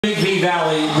Big V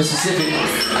Valley, Mississippi.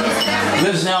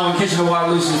 Lives now in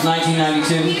Kitchener-Waterloo since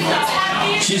 1992.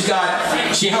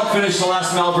 She helped finish the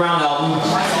last Mel Brown album,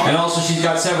 and also she's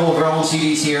got several of her own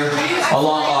CDs here.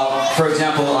 Along, for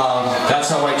example, That's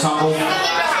How I Tumble.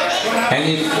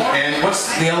 And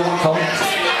what's the other one called?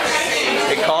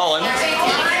 Hey Colin,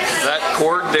 that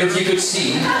chord there. If you could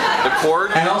see. The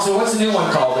chord. And also, what's the new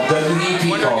one called? The new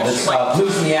EP called? It's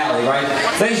Blues in the Alley, right?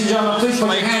 Ladies and gentlemen, please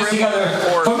put your hands together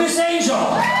for Miss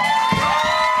Angel.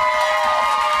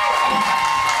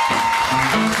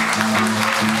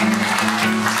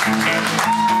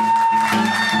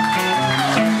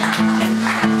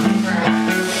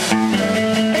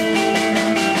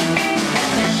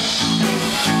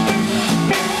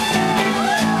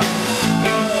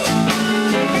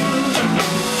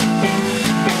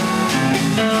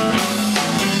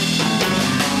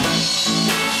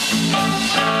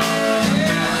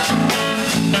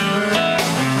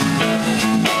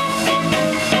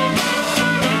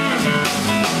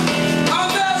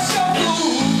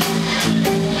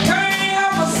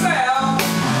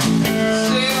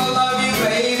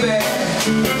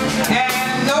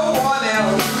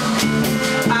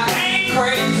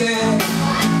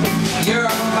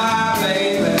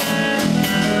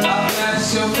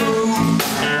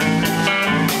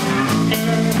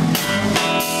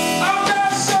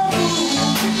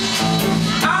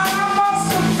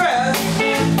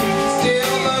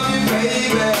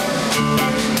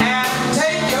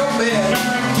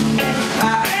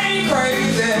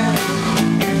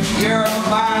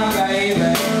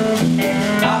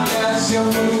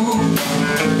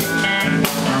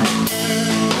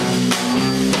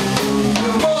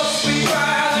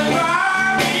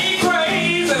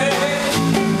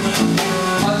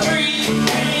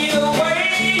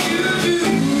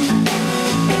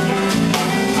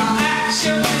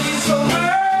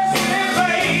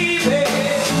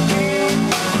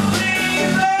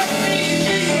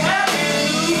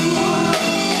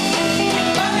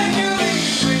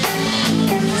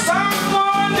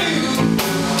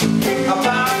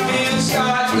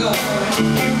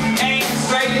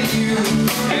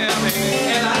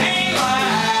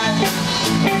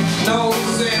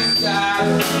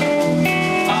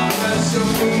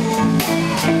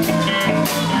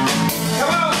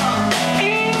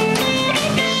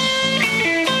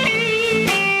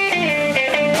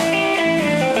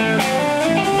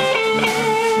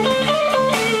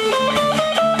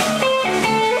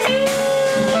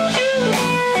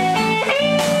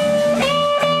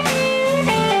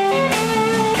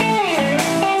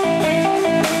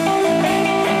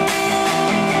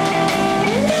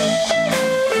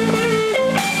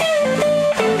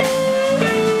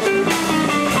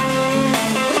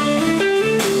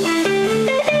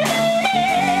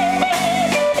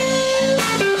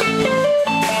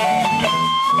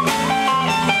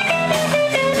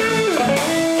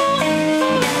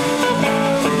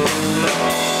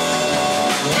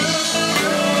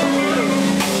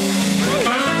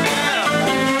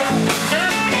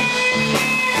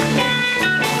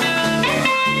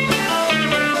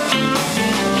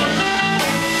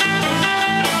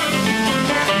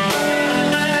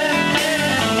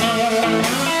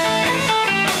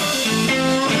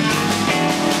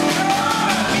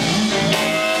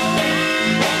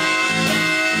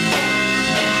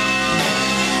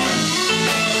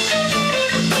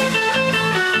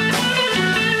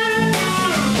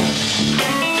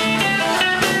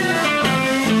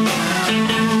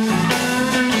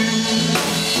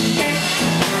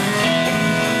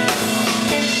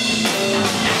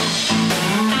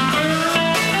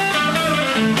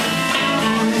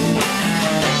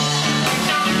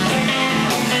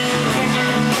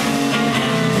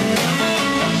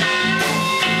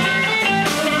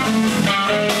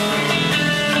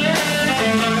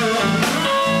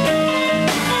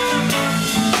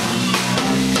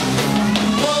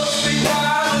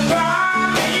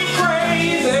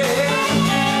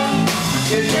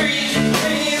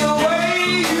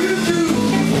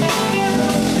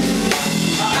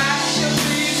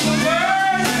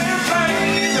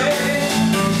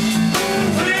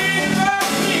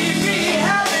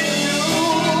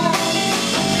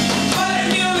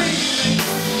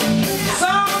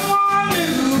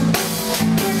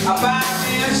 About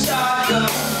me a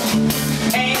shotgun.